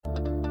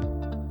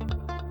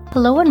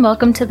Hello and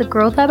welcome to the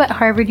Growth Lab at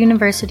Harvard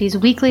University's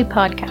weekly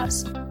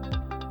podcast.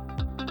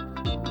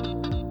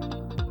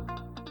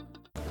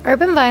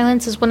 Urban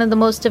violence is one of the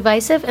most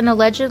divisive and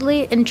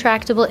allegedly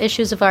intractable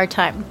issues of our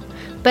time.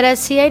 But as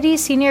CID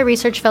Senior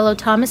Research Fellow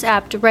Thomas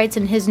Abt writes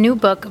in his new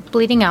book,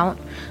 Bleeding Out,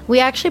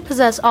 we actually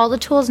possess all the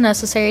tools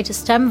necessary to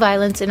stem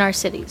violence in our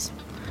cities.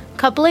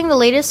 Coupling the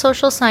latest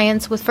social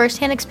science with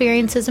first-hand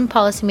experiences in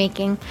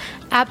policymaking,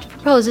 Abt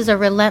proposes a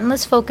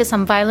relentless focus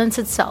on violence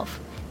itself,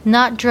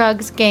 not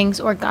drugs, gangs,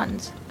 or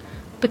guns.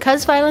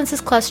 Because violence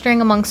is clustering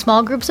among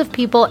small groups of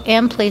people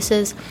and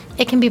places,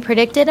 it can be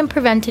predicted and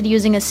prevented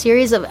using a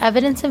series of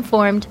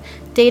evidence-informed,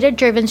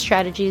 data-driven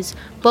strategies,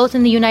 both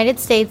in the United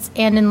States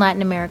and in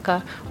Latin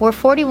America, where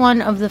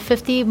 41 of the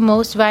 50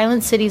 most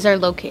violent cities are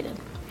located.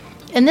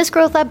 In this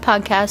Growth Lab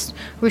podcast,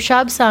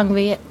 Rushab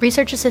Sanghvi,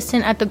 research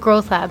assistant at the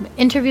Growth Lab,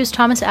 interviews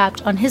Thomas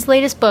Abt on his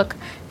latest book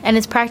and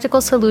its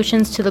practical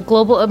solutions to the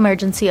global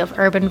emergency of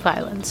urban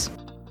violence.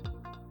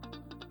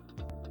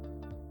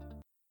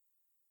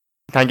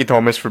 Thank you,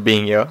 Thomas, for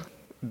being here.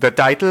 The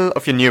title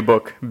of your new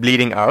book,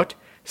 Bleeding Out,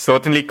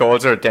 certainly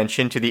calls our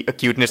attention to the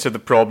acuteness of the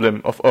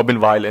problem of urban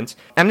violence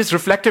and is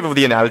reflective of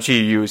the analogy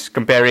you use,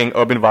 comparing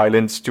urban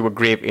violence to a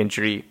grave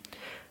injury.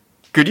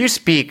 Could you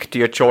speak to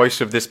your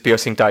choice of this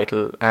piercing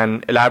title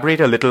and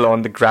elaborate a little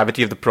on the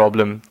gravity of the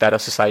problem that our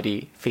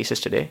society faces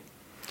today?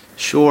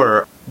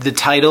 Sure. The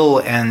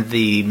title and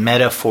the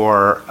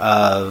metaphor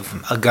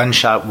of a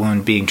gunshot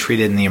wound being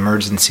treated in the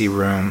emergency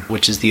room,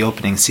 which is the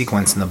opening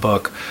sequence in the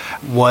book,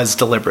 was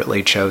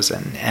deliberately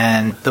chosen.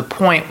 And the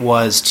point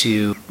was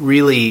to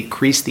really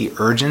increase the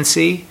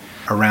urgency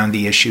around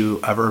the issue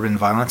of urban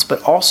violence,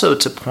 but also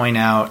to point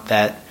out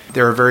that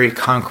there are very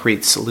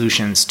concrete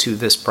solutions to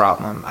this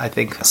problem. I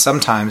think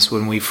sometimes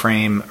when we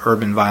frame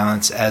urban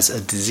violence as a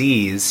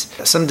disease,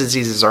 some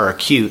diseases are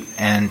acute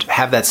and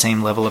have that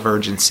same level of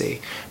urgency,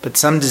 but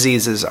some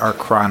diseases are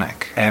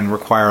chronic and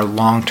require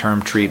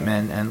long-term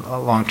treatment and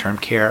long-term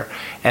care.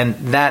 And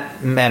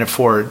that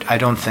metaphor, I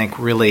don't think,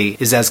 really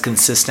is as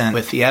consistent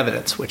with the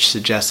evidence, which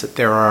suggests that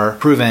there are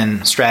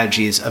proven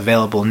strategies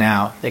available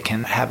now that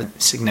can have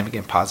a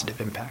significant positive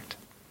impact.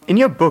 In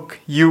your book,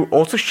 you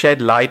also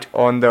shed light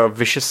on the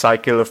vicious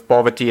cycle of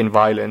poverty and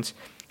violence,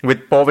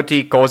 with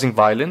poverty causing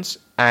violence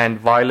and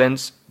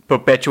violence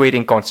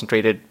perpetuating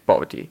concentrated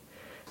poverty.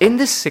 In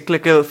this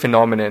cyclical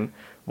phenomenon,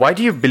 why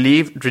do you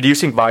believe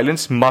reducing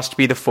violence must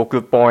be the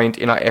focal point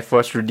in our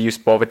efforts to reduce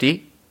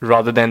poverty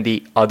rather than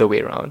the other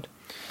way around?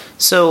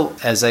 So,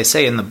 as I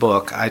say in the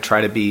book, I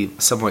try to be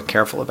somewhat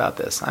careful about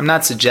this. I'm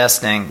not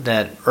suggesting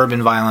that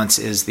urban violence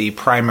is the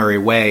primary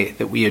way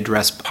that we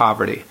address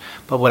poverty.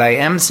 But what I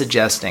am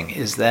suggesting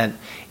is that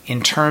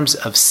in terms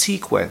of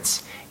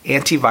sequence,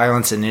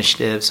 anti-violence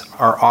initiatives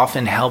are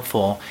often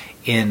helpful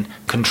in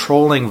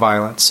controlling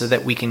violence so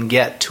that we can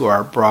get to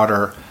our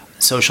broader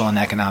social and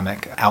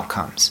economic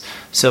outcomes.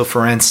 So,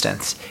 for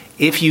instance,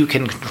 if you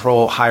can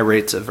control high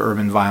rates of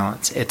urban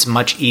violence, it's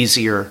much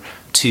easier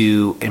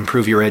to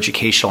improve your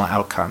educational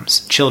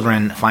outcomes.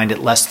 Children find it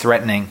less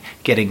threatening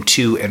getting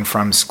to and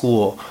from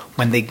school.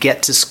 When they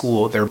get to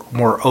school, they're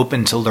more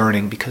open to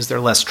learning because they're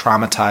less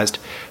traumatized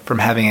from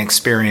having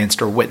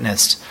experienced or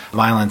witnessed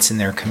violence in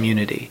their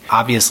community.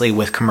 Obviously,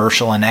 with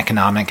commercial and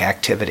economic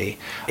activity,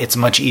 it's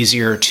much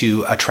easier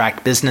to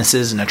attract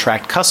businesses and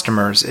attract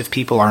customers if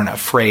people aren't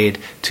afraid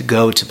to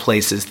go to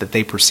places that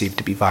they perceive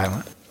to be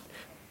violent.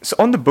 So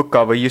on the book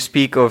cover, you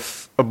speak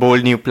of a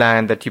bold new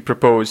plan that you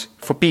propose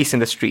for peace in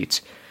the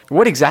streets.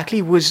 What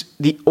exactly was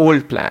the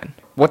old plan?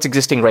 What's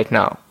existing right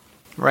now?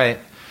 Right.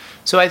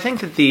 So I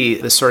think that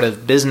the sort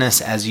of business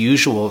as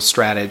usual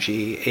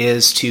strategy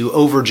is to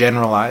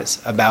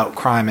overgeneralize about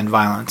crime and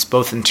violence,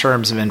 both in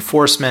terms of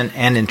enforcement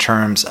and in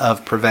terms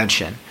of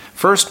prevention.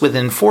 First, with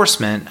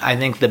enforcement, I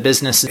think the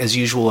business as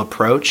usual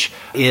approach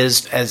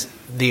is, as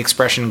the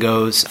expression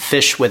goes,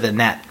 fish with a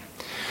net.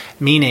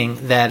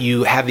 Meaning that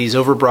you have these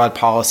overbroad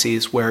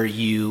policies where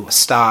you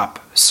stop,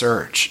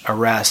 search,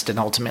 arrest, and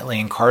ultimately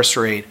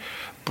incarcerate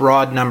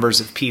broad numbers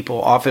of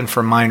people, often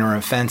for minor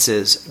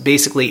offenses,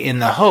 basically in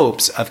the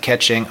hopes of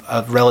catching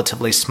a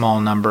relatively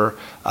small number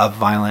of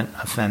violent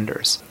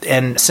offenders.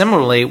 And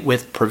similarly,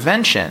 with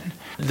prevention,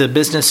 the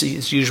business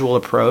as usual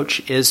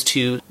approach is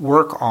to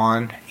work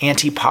on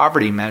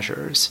anti-poverty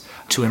measures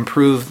to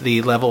improve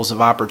the levels of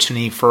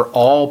opportunity for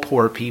all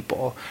poor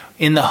people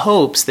in the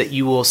hopes that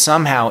you will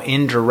somehow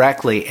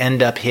indirectly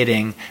end up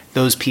hitting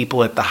those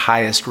people at the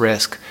highest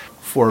risk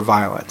for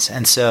violence.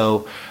 And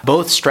so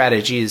both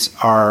strategies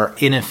are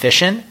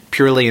inefficient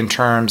purely in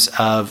terms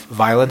of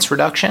violence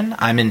reduction.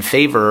 I'm in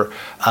favor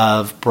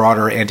of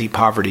broader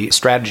anti-poverty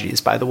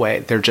strategies, by the way.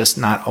 They're just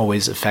not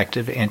always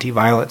effective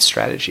anti-violence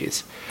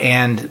strategies.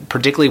 And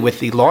particularly with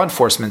the law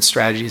enforcement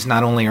strategies,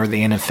 not only are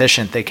they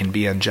inefficient, they can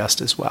be unjust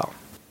as well.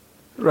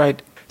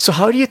 Right. So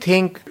how do you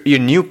think your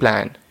new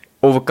plan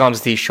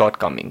overcomes these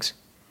shortcomings?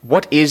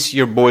 What is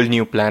your bold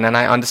new plan? And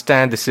I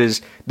understand this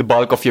is the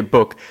bulk of your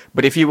book,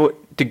 but if you were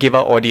to give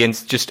our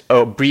audience just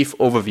a brief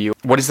overview,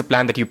 what is the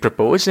plan that you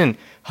propose and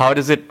how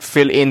does it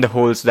fill in the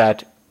holes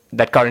that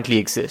currently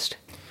exist?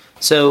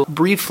 So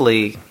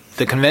briefly,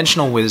 The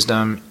conventional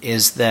wisdom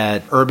is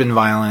that urban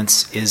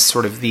violence is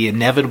sort of the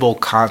inevitable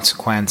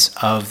consequence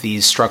of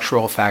these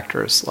structural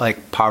factors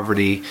like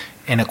poverty,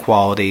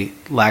 inequality,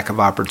 lack of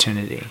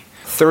opportunity.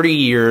 30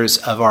 years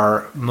of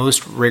our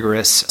most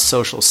rigorous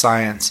social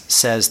science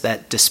says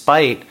that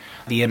despite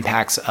the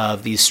impacts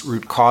of these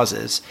root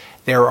causes,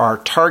 there are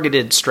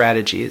targeted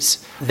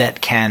strategies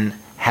that can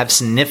have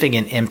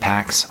significant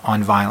impacts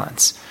on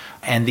violence.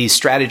 And these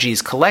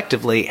strategies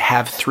collectively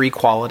have three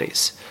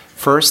qualities.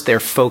 First, they're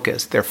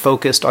focused. They're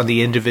focused on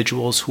the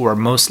individuals who are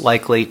most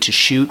likely to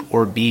shoot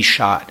or be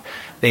shot.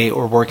 They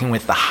are working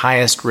with the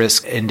highest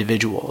risk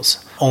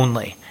individuals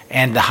only,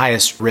 and the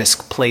highest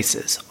risk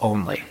places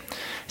only.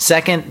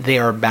 Second, they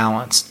are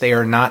balanced. They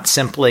are not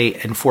simply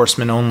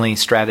enforcement-only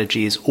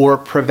strategies or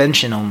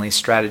prevention-only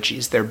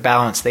strategies. They're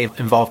balanced. They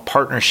involve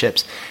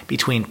partnerships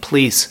between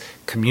police,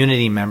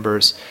 community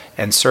members,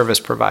 and service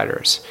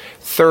providers.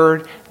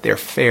 Third, they're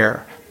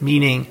fair,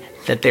 meaning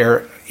that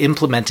they're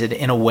implemented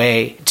in a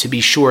way to be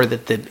sure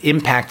that the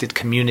impacted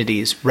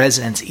communities,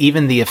 residents,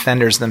 even the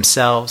offenders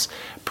themselves,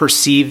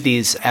 perceive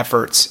these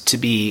efforts to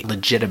be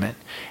legitimate.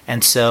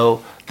 And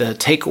so the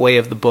takeaway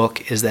of the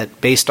book is that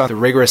based on the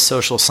rigorous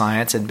social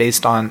science and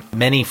based on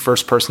many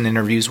first-person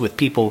interviews with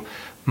people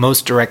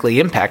most directly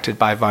impacted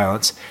by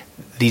violence,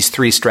 these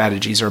three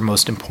strategies are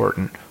most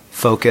important: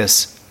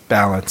 focus,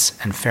 balance,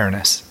 and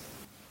fairness.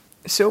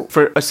 So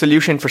for a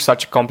solution for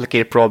such a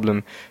complicated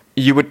problem,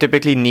 you would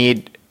typically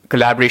need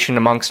collaboration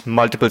amongst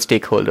multiple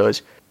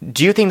stakeholders.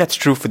 Do you think that's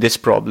true for this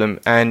problem?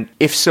 And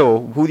if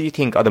so, who do you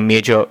think are the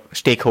major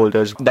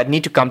stakeholders that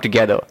need to come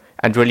together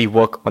and really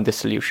work on this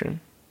solution?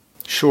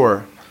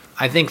 Sure.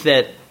 I think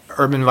that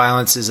urban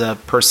violence is a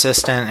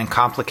persistent and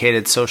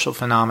complicated social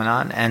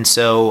phenomenon, and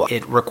so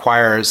it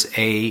requires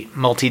a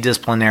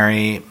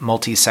multidisciplinary,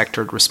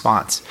 multi-sectored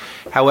response.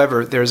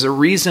 However, there's a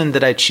reason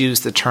that I choose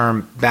the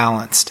term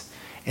balanced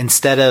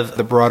instead of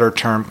the broader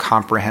term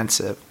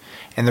comprehensive.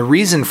 And the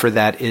reason for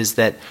that is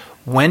that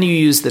when you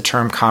use the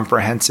term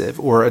comprehensive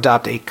or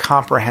adopt a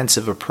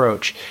comprehensive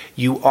approach,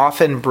 you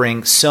often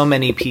bring so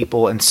many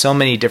people and so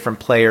many different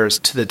players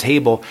to the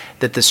table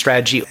that the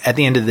strategy at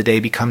the end of the day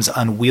becomes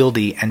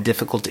unwieldy and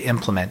difficult to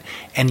implement.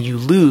 And you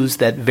lose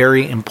that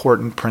very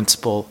important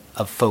principle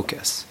of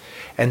focus.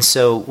 And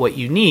so what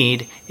you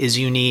need is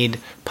you need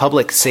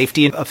public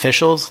safety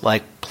officials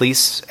like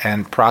police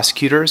and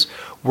prosecutors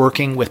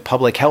working with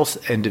public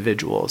health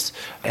individuals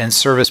and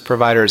service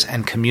providers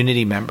and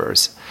community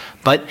members.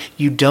 But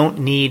you don't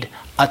need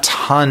a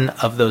ton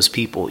of those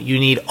people. You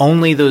need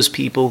only those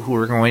people who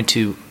are going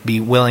to be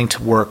willing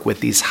to work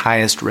with these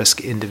highest risk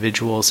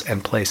individuals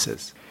and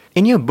places.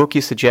 In your book,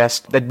 you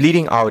suggest that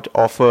Bleeding Out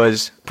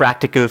offers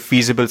practical,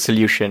 feasible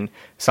solution,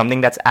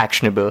 something that's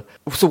actionable.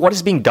 So what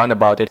is being done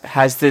about it?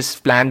 Has this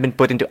plan been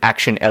put into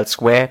action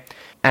elsewhere?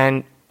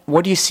 And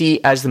what do you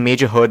see as the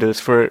major hurdles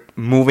for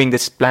moving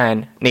this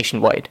plan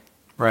nationwide?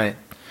 Right.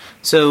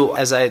 So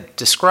as I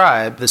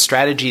described, the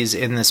strategies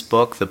in this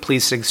book, the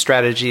policing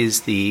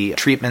strategies, the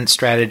treatment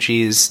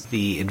strategies,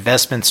 the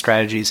investment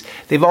strategies,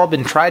 they've all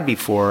been tried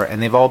before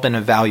and they've all been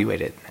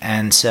evaluated.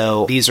 And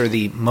so these are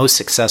the most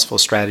successful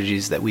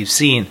strategies that we've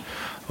seen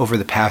over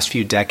the past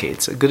few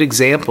decades. A good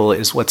example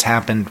is what's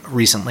happened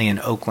recently in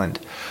Oakland.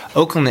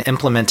 Oakland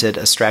implemented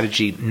a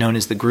strategy known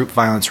as the Group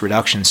Violence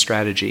Reduction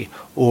Strategy,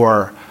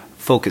 or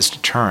focused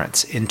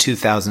deterrence, in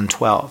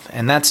 2012.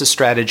 And that's a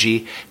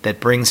strategy that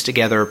brings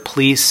together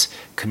police,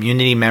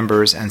 community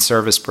members, and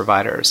service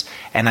providers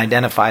and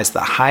identifies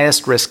the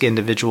highest risk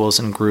individuals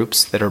and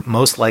groups that are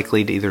most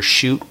likely to either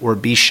shoot or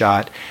be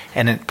shot.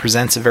 And it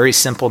presents a very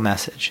simple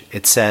message.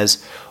 It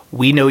says,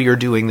 we know you're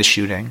doing the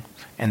shooting,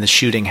 and the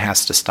shooting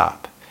has to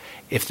stop.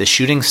 If the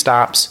shooting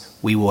stops,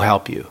 we will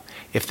help you.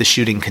 If the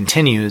shooting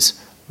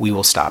continues, we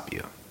will stop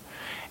you.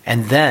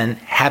 And then,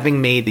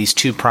 having made these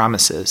two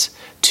promises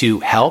to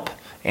help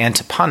and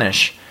to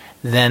punish,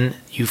 then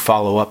you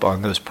follow up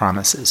on those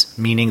promises,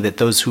 meaning that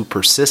those who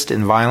persist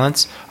in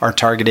violence are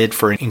targeted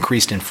for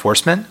increased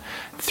enforcement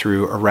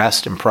through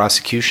arrest and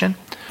prosecution,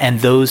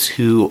 and those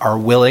who are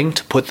willing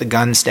to put the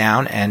guns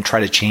down and try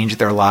to change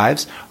their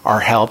lives are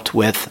helped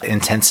with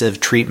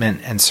intensive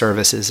treatment and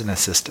services and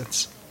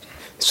assistance.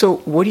 So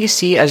what do you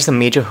see as the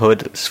major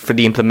hurdles for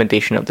the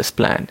implementation of this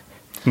plan,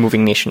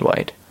 moving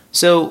nationwide?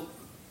 So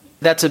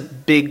that's a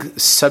big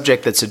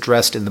subject that's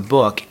addressed in the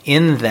book,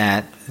 in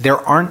that there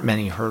aren't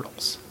many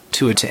hurdles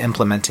to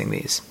implementing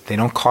these. They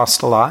don't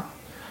cost a lot.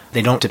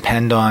 They don't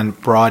depend on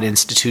broad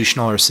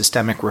institutional or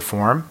systemic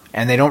reform,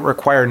 and they don't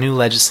require new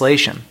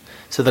legislation.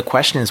 So the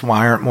question is,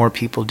 why aren't more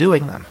people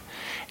doing them?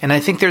 And I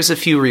think there's a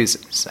few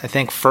reasons. I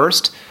think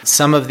first,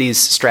 some of these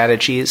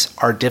strategies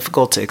are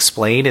difficult to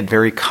explain in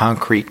very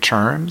concrete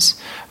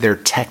terms. They're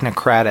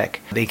technocratic.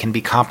 They can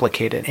be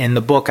complicated. In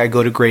the book, I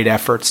go to great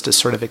efforts to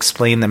sort of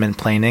explain them in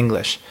plain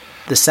English.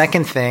 The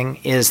second thing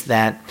is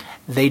that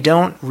they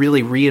don't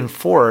really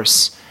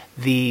reinforce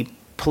the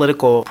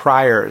political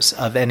priors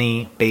of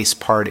any base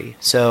party.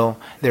 So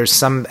there's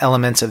some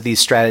elements of these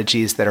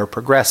strategies that are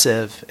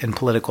progressive in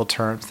political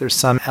terms. There's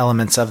some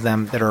elements of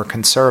them that are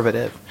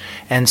conservative.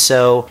 And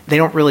so they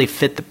don't really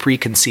fit the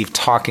preconceived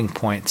talking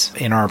points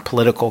in our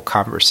political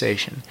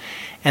conversation.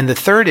 And the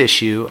third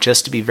issue,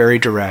 just to be very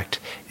direct,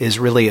 is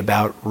really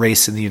about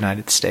race in the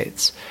United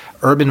States.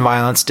 Urban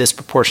violence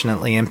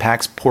disproportionately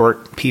impacts poor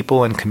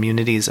people and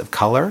communities of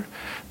color,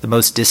 the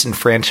most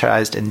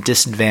disenfranchised and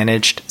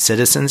disadvantaged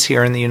citizens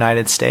here in the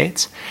United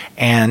States.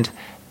 And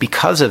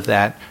because of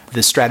that,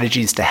 the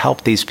strategies to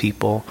help these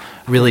people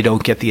really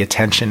don't get the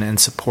attention and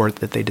support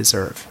that they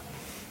deserve.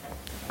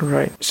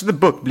 Right. So the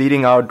book,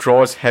 Bleeding Out,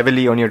 draws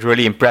heavily on your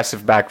really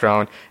impressive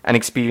background and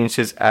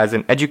experiences as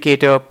an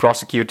educator,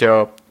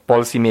 prosecutor,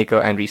 policymaker,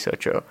 and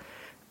researcher.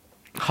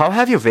 How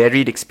have your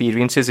varied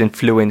experiences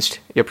influenced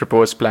your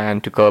proposed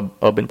plan to curb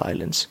urban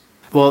violence?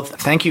 Well,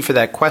 thank you for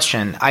that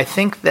question. I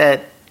think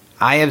that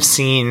I have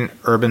seen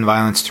urban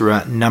violence through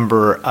a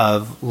number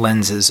of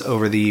lenses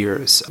over the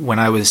years. When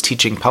I was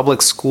teaching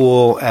public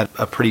school at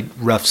a pretty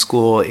rough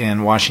school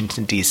in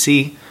Washington,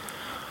 D.C.,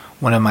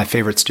 one of my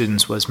favorite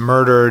students was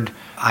murdered.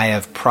 I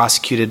have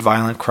prosecuted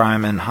violent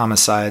crime and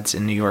homicides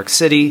in New York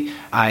City.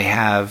 I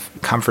have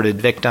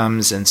comforted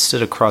victims and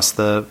stood across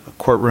the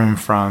courtroom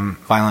from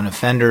violent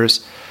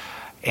offenders.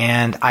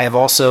 And I have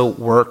also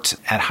worked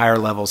at higher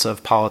levels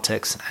of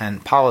politics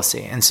and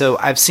policy. And so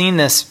I've seen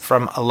this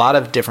from a lot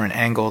of different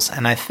angles.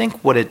 And I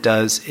think what it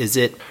does is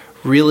it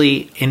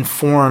really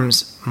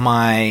informs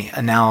my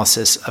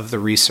analysis of the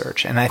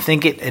research. And I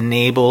think it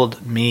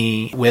enabled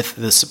me, with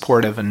the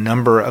support of a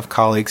number of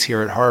colleagues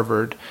here at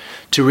Harvard,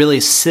 to really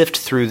sift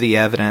through the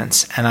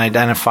evidence and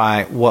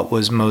identify what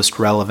was most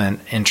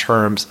relevant in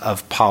terms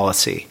of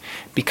policy.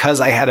 Because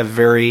I had a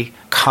very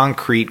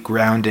concrete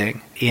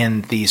grounding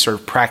in the sort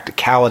of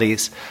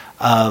practicalities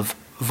of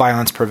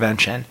violence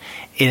prevention,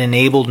 it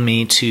enabled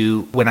me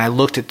to, when I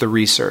looked at the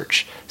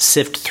research,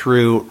 sift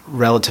through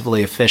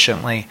relatively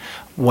efficiently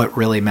what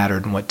really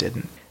mattered and what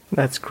didn't.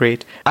 That's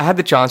great. I had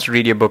the chance to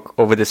read your book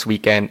over this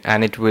weekend,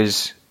 and it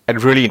was a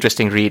really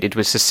interesting read. It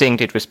was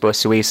succinct, it was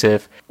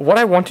persuasive. What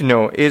I want to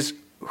know is,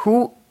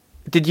 who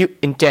did you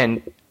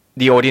intend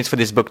the audience for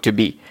this book to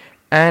be?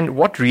 And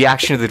what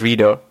reaction of the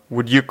reader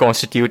would you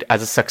constitute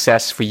as a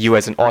success for you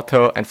as an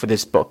author and for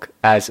this book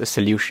as a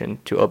solution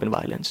to urban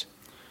violence?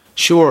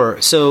 Sure.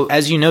 So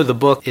as you know, the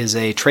book is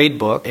a trade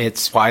book.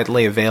 It's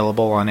widely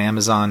available on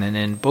Amazon and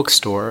in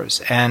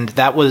bookstores. And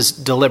that was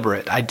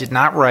deliberate. I did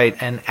not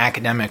write an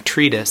academic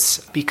treatise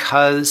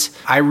because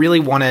I really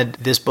wanted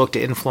this book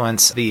to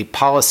influence the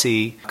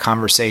policy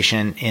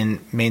conversation in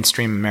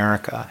mainstream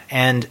America.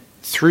 And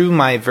through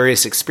my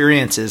various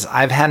experiences,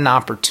 I've had an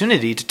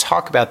opportunity to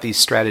talk about these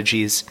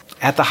strategies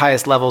at the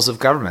highest levels of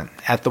government,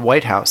 at the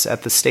White House,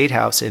 at the State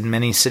House, in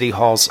many city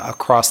halls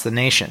across the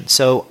nation.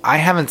 So I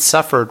haven't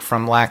suffered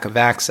from lack of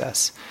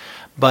access.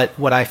 But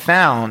what I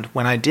found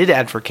when I did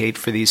advocate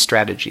for these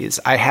strategies,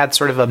 I had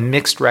sort of a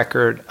mixed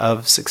record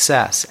of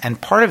success.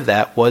 And part of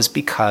that was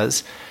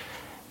because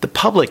the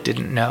public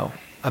didn't know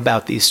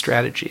about these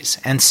strategies.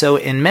 And so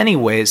in many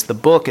ways, the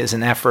book is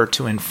an effort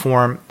to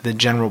inform the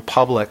general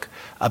public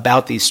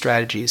about these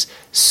strategies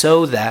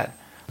so that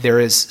there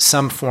is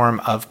some form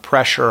of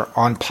pressure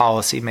on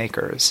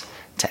policymakers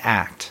to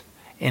act.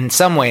 In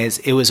some ways,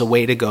 it was a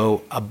way to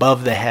go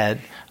above the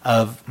head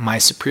of my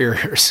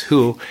superiors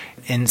who,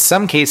 in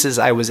some cases,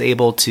 I was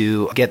able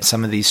to get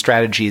some of these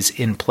strategies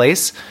in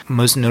place,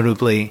 most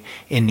notably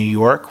in New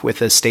York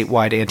with a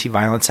statewide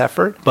anti-violence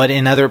effort. But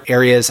in other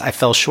areas, I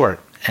fell short.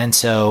 And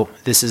so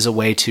this is a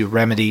way to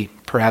remedy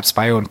perhaps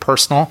my own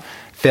personal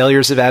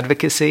failures of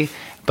advocacy,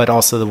 but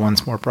also the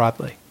ones more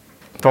broadly.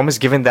 Thomas,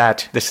 given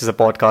that this is a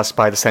podcast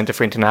by the Center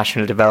for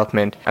International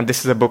Development, and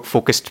this is a book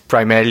focused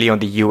primarily on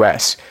the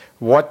US,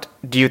 what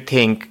do you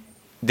think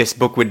this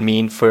book would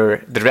mean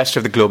for the rest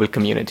of the global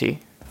community?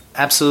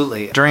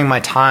 Absolutely. During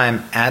my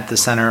time at the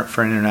Center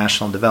for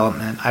International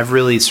Development, I've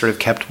really sort of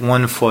kept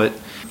one foot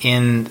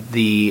in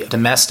the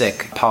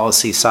domestic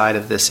policy side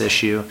of this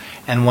issue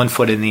and one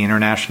foot in the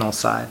international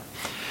side,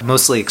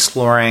 mostly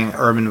exploring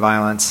urban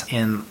violence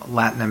in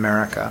Latin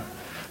America.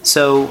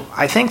 So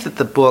I think that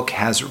the book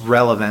has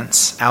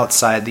relevance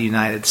outside the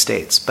United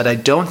States, but I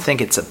don't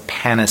think it's a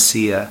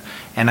panacea,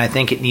 and I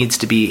think it needs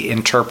to be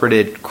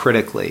interpreted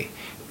critically.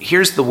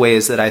 Here's the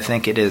ways that I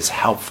think it is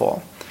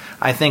helpful.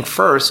 I think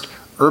first,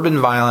 urban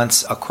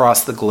violence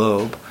across the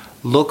globe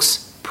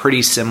looks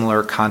pretty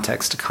similar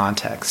context to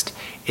context.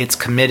 It's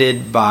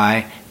committed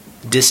by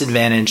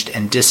disadvantaged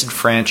and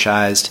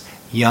disenfranchised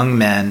young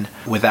men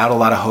without a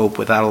lot of hope,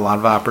 without a lot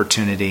of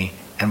opportunity,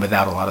 and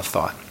without a lot of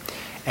thought.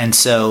 And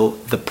so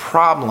the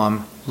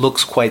problem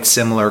looks quite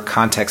similar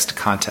context to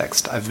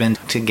context. I've been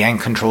to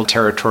gang-controlled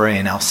territory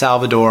in El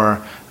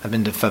Salvador. I've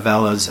been to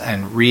favelas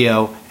in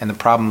Rio, and the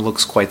problem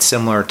looks quite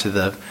similar to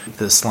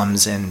the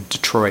slums in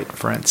Detroit,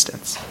 for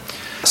instance.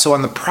 So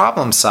on the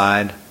problem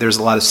side, there's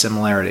a lot of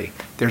similarity.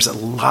 There's a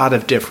lot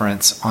of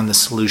difference on the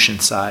solution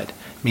side,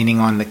 meaning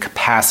on the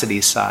capacity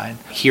side.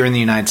 Here in the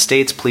United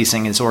States,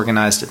 policing is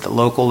organized at the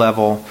local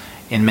level.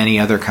 In many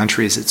other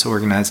countries, it's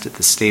organized at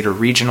the state or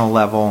regional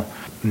level.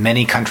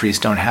 Many countries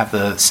don't have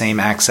the same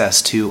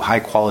access to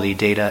high-quality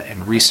data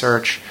and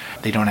research.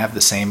 They don't have the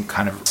same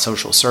kind of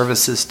social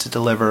services to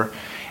deliver.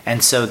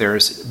 And so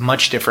there's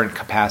much different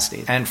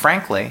capacity. And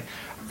frankly,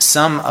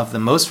 some of the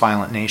most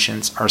violent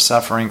nations are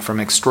suffering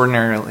from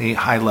extraordinarily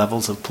high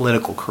levels of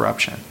political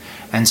corruption.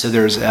 And so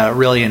there's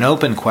really an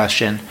open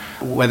question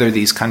whether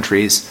these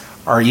countries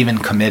are even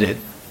committed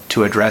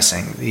to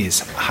addressing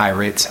these high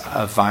rates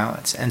of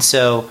violence. And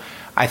so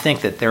I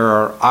think that there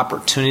are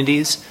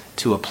opportunities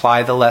to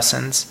apply the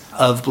lessons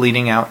of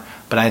Bleeding Out,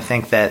 but I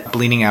think that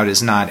Bleeding Out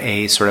is not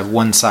a sort of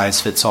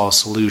one-size-fits-all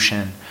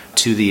solution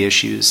to the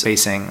issues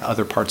facing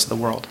other parts of the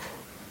world.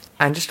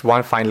 And just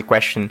one final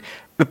question.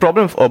 The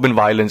problem of urban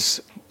violence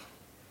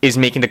is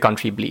making the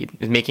country bleed,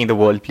 is making the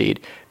world bleed,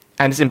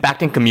 and it's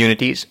impacting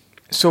communities.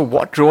 So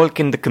what role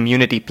can the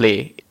community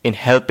play in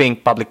helping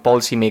public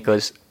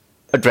policymakers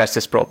address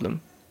this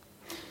problem?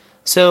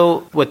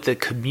 So what the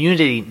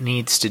community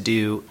needs to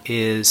do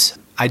is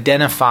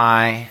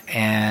identify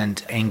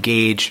and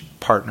engage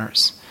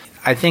partners.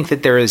 I think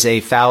that there is a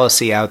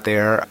fallacy out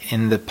there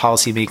in the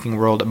policymaking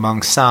world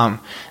among some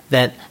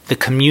that the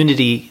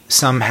community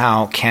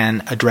somehow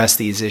can address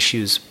these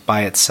issues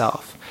by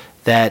itself,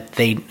 that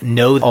they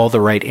know all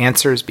the right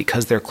answers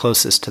because they're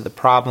closest to the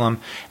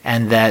problem,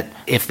 and that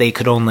if they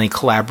could only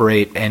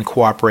collaborate and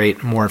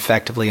cooperate more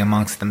effectively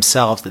amongst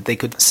themselves, that they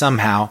could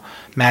somehow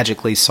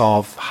magically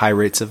solve high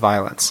rates of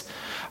violence.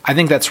 I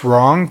think that's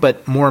wrong,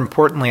 but more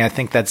importantly, I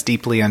think that's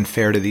deeply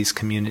unfair to these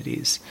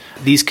communities.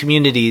 These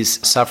communities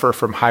suffer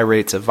from high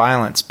rates of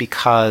violence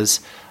because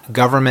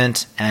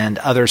government and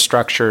other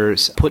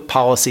structures put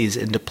policies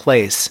into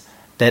place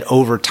that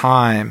over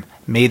time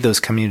made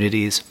those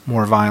communities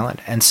more violent.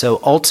 And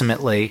so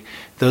ultimately,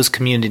 those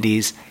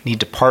communities need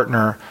to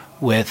partner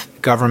with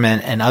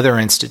government and other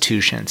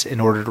institutions in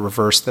order to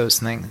reverse those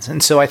things.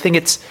 And so I think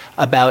it's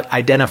about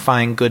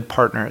identifying good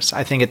partners.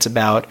 I think it's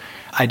about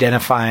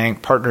identifying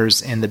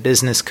partners in the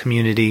business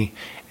community,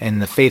 in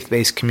the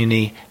faith-based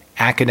community,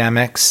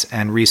 academics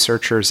and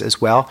researchers as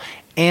well,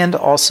 and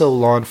also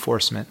law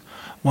enforcement.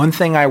 One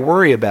thing I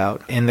worry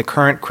about in the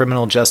current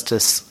criminal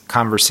justice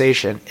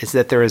conversation is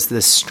that there is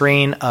this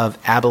strain of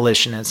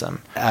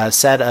abolitionism, a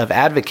set of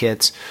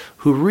advocates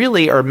who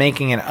really are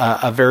making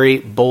a very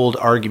bold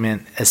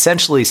argument,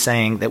 essentially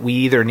saying that we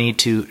either need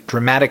to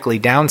dramatically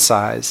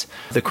downsize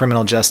the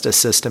criminal justice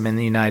system in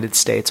the United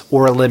States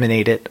or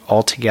eliminate it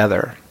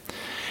altogether.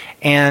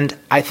 And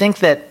I think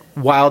that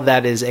while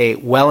that is a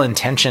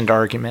well-intentioned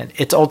argument,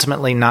 it's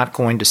ultimately not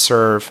going to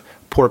serve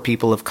poor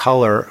people of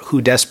color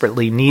who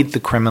desperately need the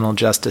criminal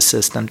justice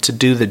system to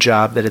do the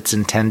job that it's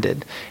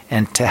intended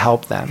and to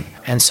help them.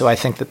 And so I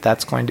think that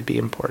that's going to be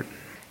important.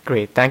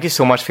 Great. Thank you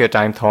so much for your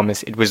time,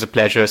 Thomas. It was a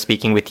pleasure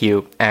speaking with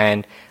you.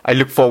 And I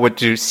look forward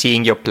to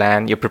seeing your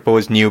plan, your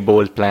proposed new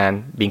bold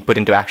plan, being put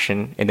into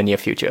action in the near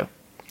future.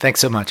 Thanks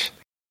so much.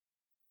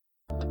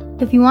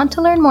 If you want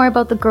to learn more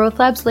about the Growth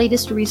Lab's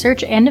latest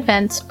research and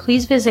events,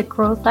 please visit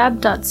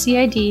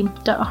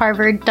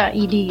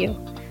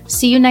growthlab.cid.harvard.edu.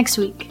 See you next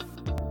week.